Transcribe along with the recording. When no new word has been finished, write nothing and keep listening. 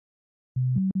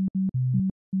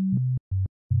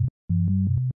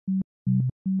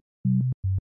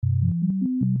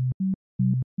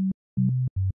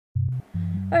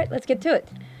Alright, let's get to it.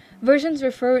 Versions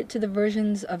refer to the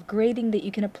versions of grading that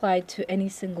you can apply to any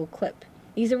single clip.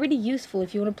 These are really useful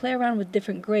if you want to play around with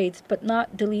different grades but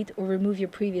not delete or remove your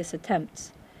previous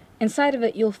attempts. Inside of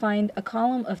it, you'll find a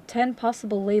column of 10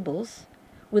 possible labels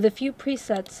with a few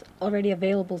presets already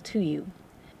available to you.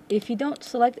 If you don't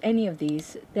select any of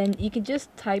these, then you can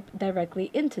just type directly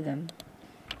into them.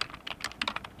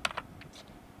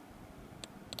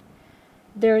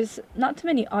 There's not too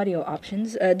many audio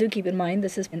options. Do keep in mind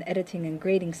this is an editing and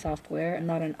grading software and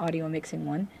not an audio mixing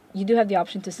one. You do have the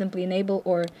option to simply enable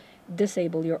or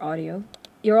disable your audio.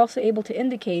 You're also able to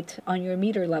indicate on your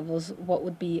meter levels what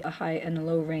would be a high and a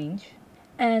low range.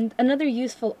 And another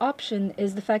useful option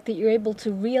is the fact that you're able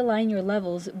to realign your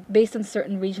levels based on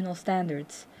certain regional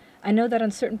standards. I know that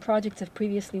on certain projects I've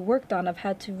previously worked on, I've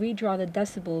had to redraw the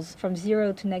decibels from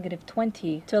 0 to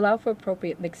 -20 to allow for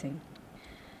appropriate mixing.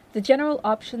 The general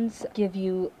options give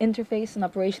you interface and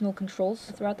operational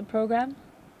controls throughout the program.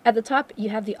 At the top, you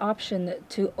have the option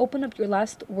to open up your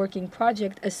last working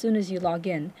project as soon as you log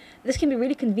in. This can be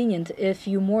really convenient if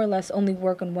you more or less only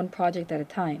work on one project at a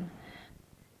time.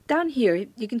 Down here,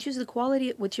 you can choose the quality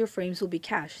at which your frames will be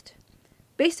cached.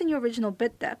 Based on your original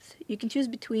bit depth, you can choose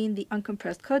between the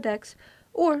uncompressed codecs,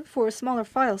 or for a smaller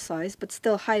file size but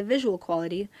still high visual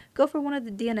quality, go for one of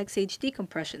the DNX HD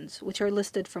compressions, which are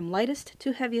listed from lightest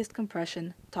to heaviest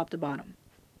compression, top to bottom.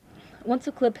 Once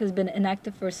a clip has been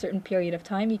inactive for a certain period of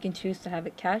time, you can choose to have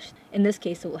it cached. In this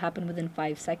case, it will happen within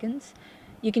 5 seconds.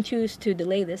 You can choose to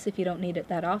delay this if you don't need it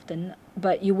that often,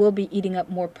 but you will be eating up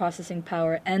more processing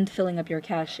power and filling up your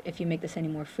cache if you make this any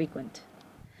more frequent.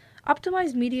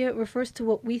 Optimized media refers to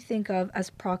what we think of as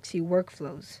proxy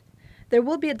workflows. There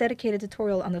will be a dedicated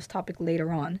tutorial on this topic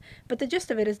later on, but the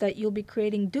gist of it is that you'll be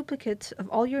creating duplicates of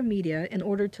all your media in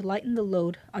order to lighten the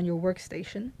load on your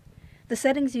workstation. The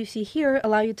settings you see here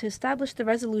allow you to establish the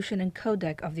resolution and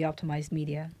codec of the optimized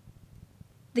media.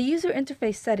 The user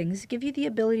interface settings give you the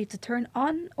ability to turn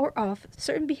on or off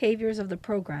certain behaviors of the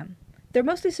program. They're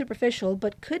mostly superficial,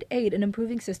 but could aid in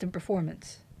improving system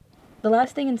performance. The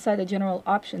last thing inside the general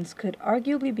options could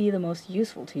arguably be the most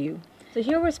useful to you. So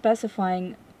here we're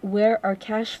specifying where our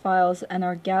cache files and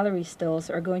our gallery stills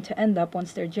are going to end up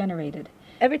once they're generated.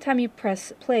 Every time you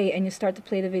press play and you start to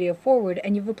play the video forward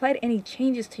and you've applied any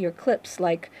changes to your clips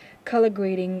like color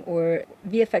grading or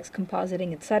VFX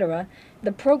compositing, etc.,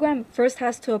 the program first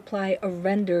has to apply a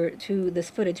render to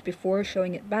this footage before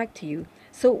showing it back to you.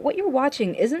 So what you're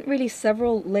watching isn't really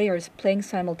several layers playing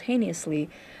simultaneously.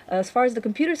 As far as the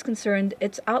computer is concerned,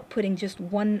 it's outputting just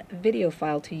one video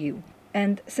file to you.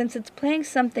 And since it's playing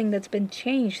something that's been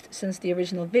changed since the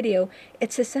original video,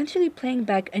 it's essentially playing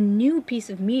back a new piece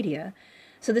of media.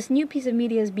 So this new piece of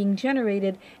media is being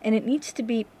generated and it needs to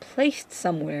be placed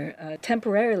somewhere,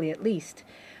 temporarily at least.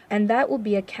 And that will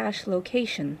be a cache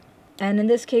location. And in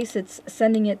this case, it's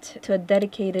sending it to a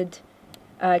dedicated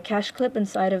cache clip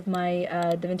inside of my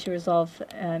DaVinci Resolve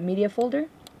media folder.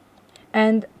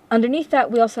 And underneath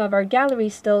that, we also have our gallery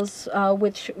stills,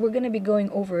 which we're going to be going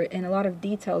over in a lot of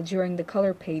detail during the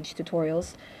color page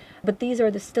tutorials. But these are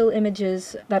the still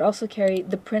images that also carry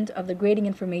the print of the grading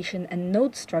information and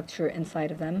node structure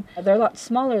inside of them. They're a lot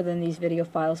smaller than these video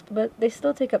files, but they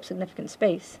still take up significant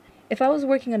space. If I was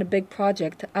working on a big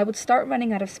project, I would start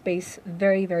running out of space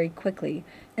very, very quickly.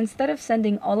 Instead of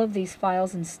sending all of these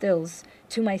files and stills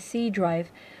to my C drive,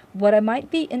 what I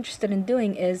might be interested in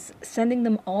doing is sending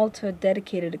them all to a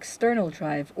dedicated external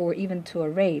drive or even to a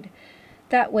RAID.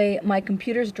 That way, my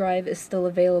computer's drive is still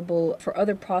available for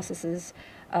other processes.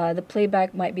 The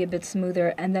playback might be a bit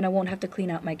smoother, and then I won't have to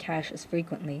clean out my cache as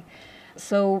frequently.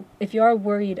 So if you are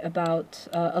worried about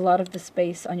a lot of the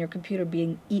space on your computer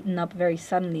being eaten up very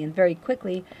suddenly and very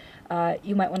quickly,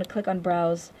 you might want to click on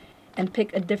Browse and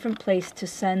pick a different place to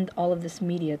send all of this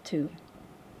media to.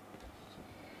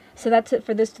 So that's it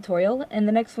for this tutorial. In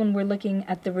the next one, we're looking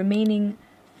at the remaining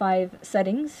 5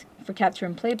 settings for capture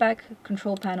and playback,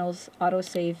 control panels,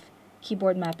 autosave,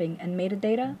 keyboard mapping, and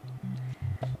metadata.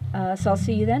 So I'll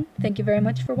see you then. Thank you very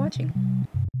much for watching.